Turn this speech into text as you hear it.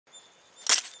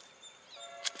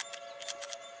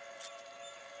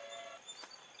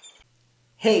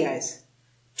Hey guys,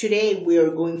 today we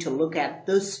are going to look at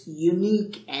this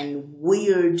unique and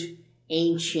weird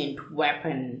ancient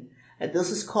weapon.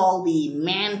 This is called the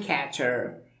man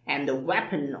catcher, and the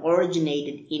weapon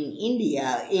originated in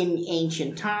India in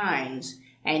ancient times,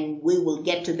 and we will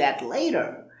get to that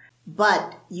later.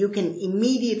 But you can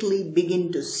immediately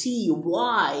begin to see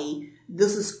why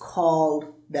this is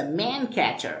called the man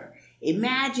catcher.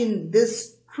 Imagine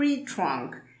this tree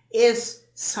trunk is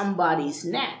somebody's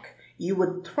neck. You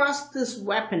would thrust this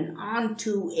weapon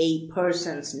onto a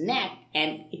person's neck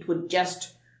and it would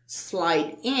just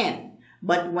slide in.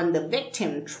 But when the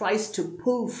victim tries to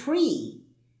pull free,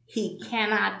 he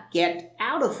cannot get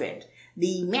out of it.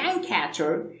 The man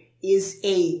catcher is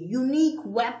a unique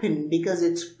weapon because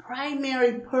its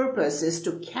primary purpose is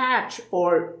to catch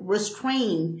or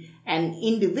restrain an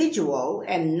individual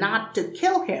and not to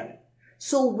kill him.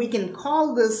 So we can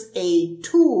call this a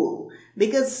tool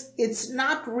because it's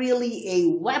not really a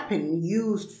weapon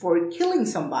used for killing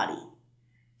somebody.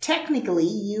 Technically,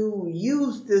 you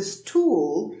use this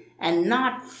tool and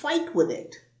not fight with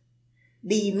it.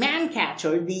 The man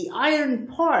catcher, the iron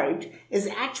part, is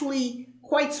actually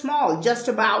quite small, just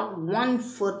about 1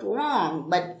 foot long,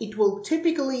 but it will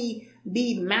typically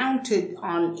be mounted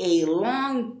on a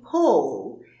long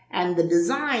pole, and the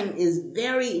design is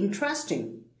very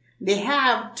interesting. They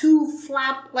have 2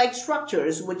 flap-like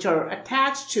structures which are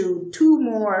attached to 2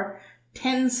 more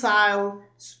tensile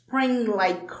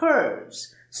spring-like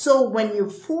curves. So when you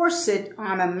force it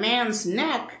on a man's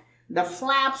neck, the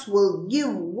flaps will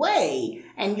give way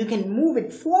and you can move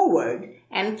it forward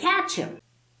and catch him.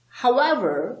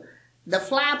 However, the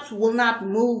flaps will not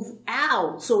move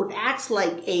out, so it acts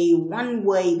like a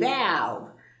one-way valve.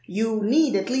 You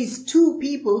need at least 2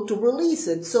 people to release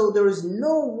it, so there is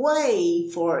no way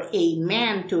for a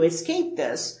man to escape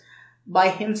this by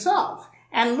himself.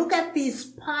 And look at these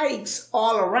spikes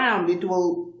all around. It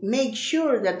will make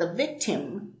sure that the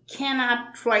victim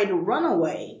cannot try to run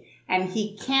away, and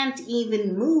he can't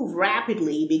even move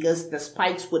rapidly because the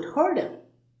spikes would hurt him.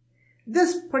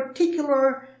 This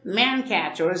particular man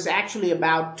catcher is actually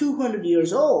about 200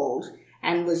 years old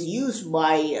and was used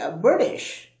by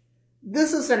British.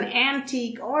 This is an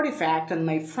antique artifact, and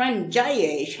my friend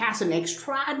Jayesh has an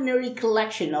extraordinary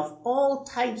collection of all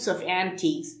types of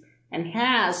antiques and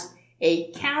has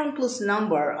a countless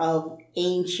number of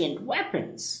ancient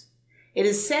weapons. It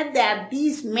is said that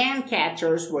these man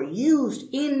catchers were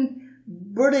used in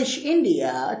British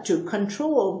India to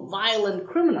control violent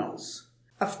criminals.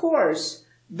 Of course,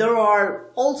 there are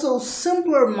also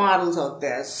simpler models of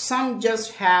this. Some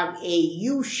just have a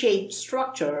U-shaped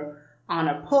structure on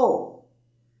a pole.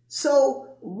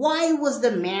 So why was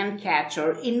the man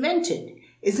catcher invented?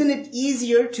 Isn't it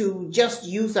easier to just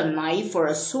use a knife or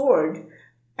a sword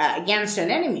against an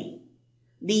enemy?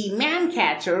 The man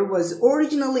catcher was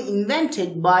originally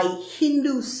invented by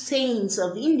Hindu saints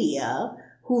of India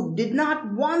who did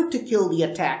not want to kill the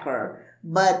attacker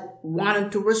but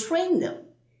wanted to restrain them.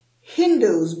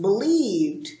 Hindus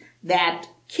believed that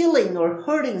killing or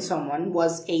hurting someone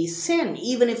was a sin,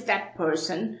 even if that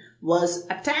person was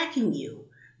attacking you.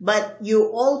 But you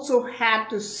also had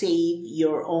to save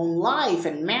your own life,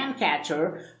 and man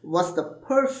catcher was the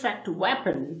perfect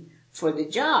weapon for the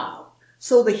job.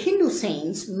 So the Hindu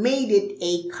saints made it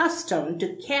a custom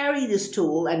to carry this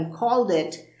tool and called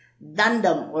it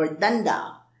dandam or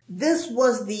danda. This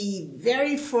was the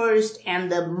very first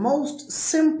and the most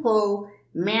simple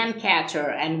man catcher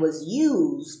and was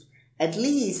used at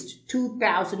least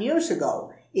 2,000 years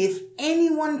ago. If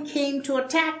anyone came to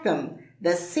attack them,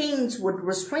 the saints would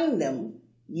restrain them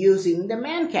using the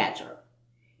man catcher.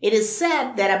 It is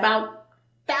said that about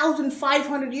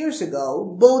 1,500 years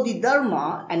ago,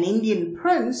 Bodhidharma, an Indian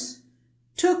prince,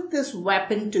 took this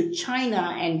weapon to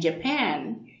China and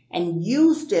Japan and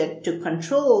used it to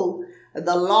control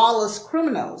the lawless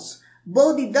criminals.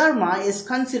 Bodhidharma is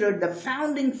considered the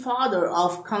founding father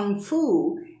of Kung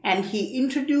Fu, and he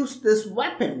introduced this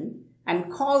weapon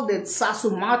and called it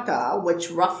Sasumata,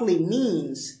 which roughly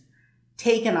means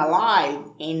taken alive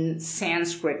in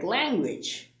Sanskrit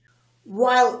language.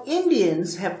 While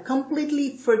Indians have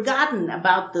completely forgotten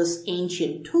about this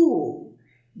ancient tool,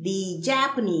 the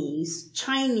Japanese,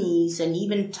 Chinese, and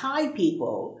even Thai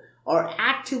people are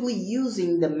actively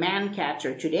using the man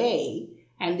catcher today,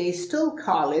 and they still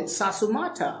call it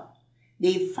Sasumata.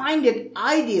 They find it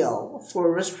ideal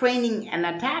for restraining an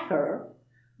attacker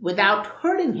without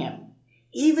hurting him.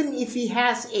 Even if he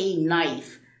has a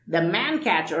knife, the man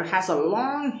catcher has a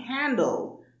long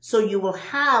handle, so you will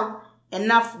have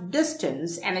enough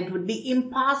distance and it would be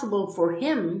impossible for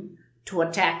him to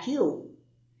attack you.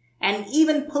 And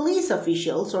even police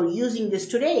officials are using this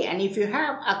today. And if you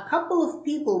have a couple of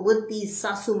people with these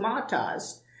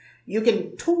Sasumatas, you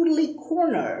can totally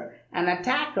corner an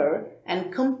attacker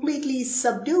and completely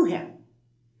subdue him.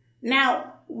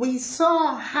 Now, we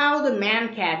saw how the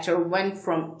man-catcher went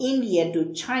from India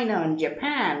to China and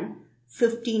Japan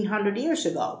 1500 years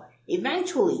ago.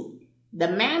 Eventually, the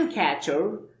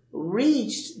man-catcher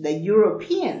reached the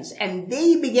Europeans and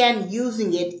they began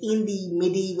using it in the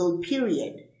medieval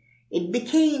period. It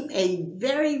became a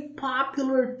very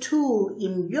popular tool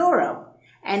in Europe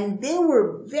and they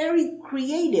were very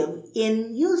creative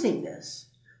in using this.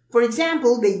 For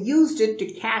example, they used it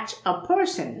to catch a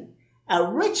person,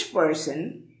 a rich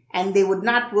person, and they would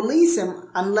not release him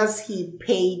unless he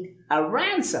paid a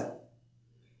ransom.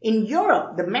 In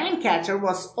Europe, the man-catcher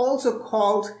was also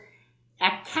called a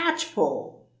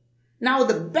catchpole. Now,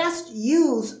 the best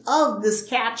use of this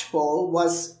catchpole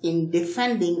was in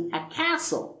defending a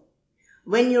castle.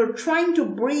 When you're trying to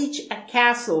breach a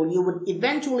castle, you would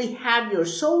eventually have your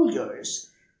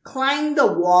soldiers climb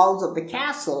the walls of the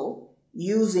castle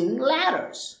using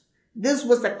ladders. This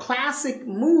was the classic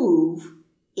move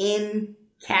in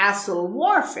castle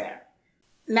warfare.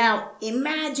 Now,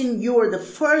 imagine you're the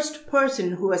first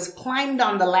person who has climbed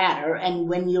on the ladder, and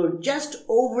when you're just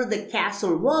over the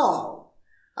castle wall,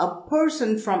 a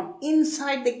person from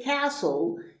inside the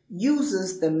castle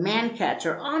uses the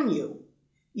man-catcher on you.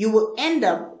 You will end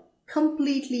up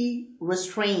completely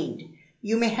restrained.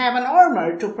 You may have an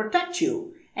armor to protect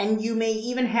you, and you may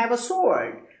even have a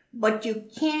sword, but you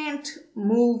can't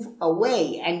move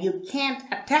away and you can't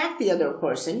attack the other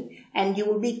person, and you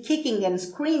will be kicking and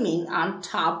screaming on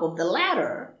top of the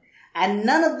ladder. And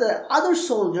none of the other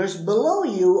soldiers below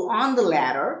you on the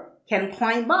ladder can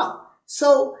climb up.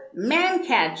 So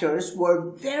man-catchers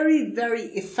were very, very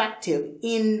effective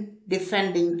in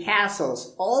defending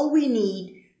castles. All we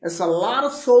need is a lot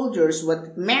of soldiers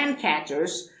with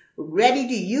man-catchers ready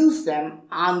to use them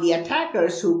on the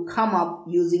attackers who come up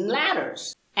using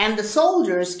ladders. And the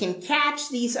soldiers can catch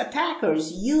these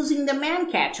attackers using the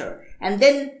man-catcher and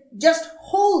then just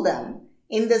hold them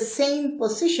in the same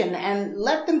position and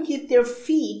let them keep their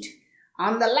feet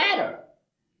on the ladder.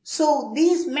 So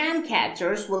these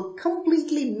man-catchers will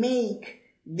completely make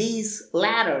these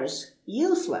ladders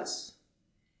useless.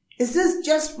 Is this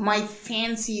just my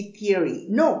fancy theory?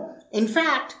 No. In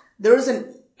fact, there is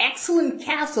an excellent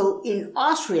castle in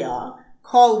Austria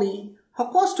called the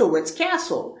Hochostowitz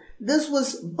Castle. This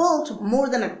was built more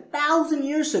than 1,000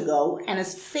 years ago and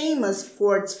is famous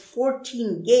for its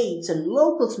 14 gates, and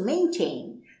locals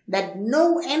maintain that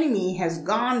no enemy has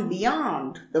gone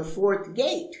beyond the 4th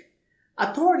gate.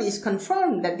 Authorities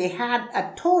confirmed that they had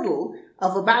a total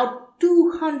of about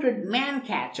 200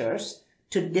 man-catchers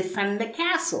to defend the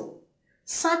castle.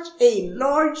 Such a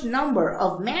large number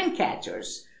of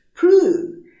man-catchers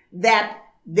prove that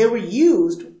they were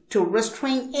used to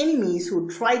restrain enemies who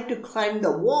tried to climb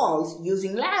the walls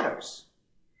using ladders.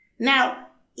 Now,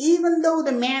 even though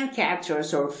the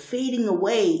man-catchers are fading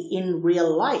away in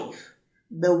real life,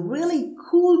 the really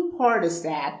cool part is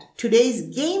that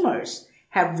today's gamers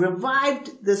have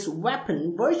revived this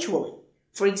weapon virtually.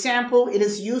 For example, it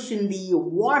is used in the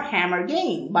Warhammer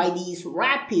game by these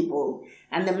rat people,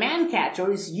 and the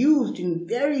man-catcher is used in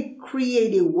very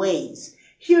creative ways.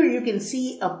 Here you can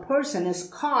see a person is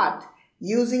caught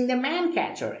using the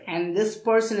man-catcher, and this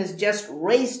person is just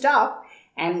raised up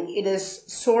and it is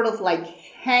sort of like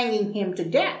hanging him to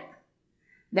death.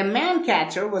 The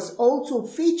man-catcher was also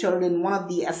featured in one of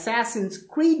the Assassin's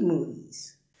Creed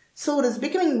movies. So it is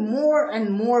becoming more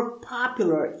and more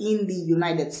popular in the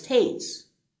United States.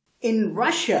 In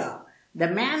Russia, the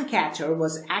man-catcher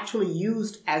was actually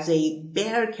used as a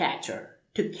bear catcher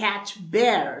to catch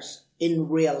bears in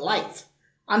real life.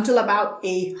 Until about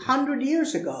 100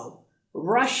 years ago,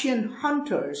 Russian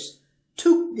hunters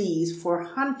took these for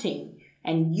hunting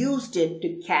and used it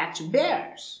to catch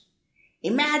bears.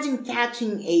 Imagine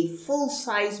catching a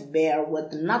full-size bear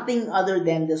with nothing other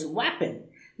than this weapon.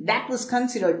 That was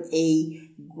considered a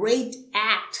great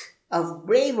act of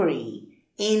bravery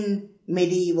in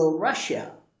medieval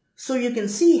Russia. So you can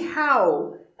see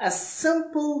how a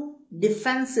simple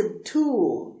defensive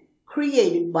tool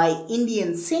created by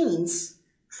Indian saints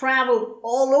traveled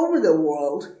all over the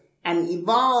world and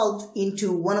evolved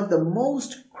into one of the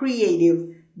most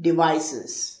creative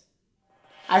devices.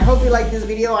 I hope you like this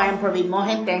video. I am Praveen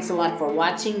Mohan. Thanks a lot for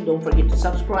watching. Don't forget to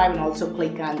subscribe and also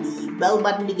click on the bell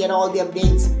button to get all the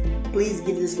updates. Please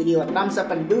give this video a thumbs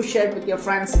up and do share it with your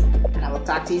friends. And I will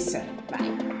talk to you soon.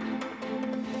 Bye.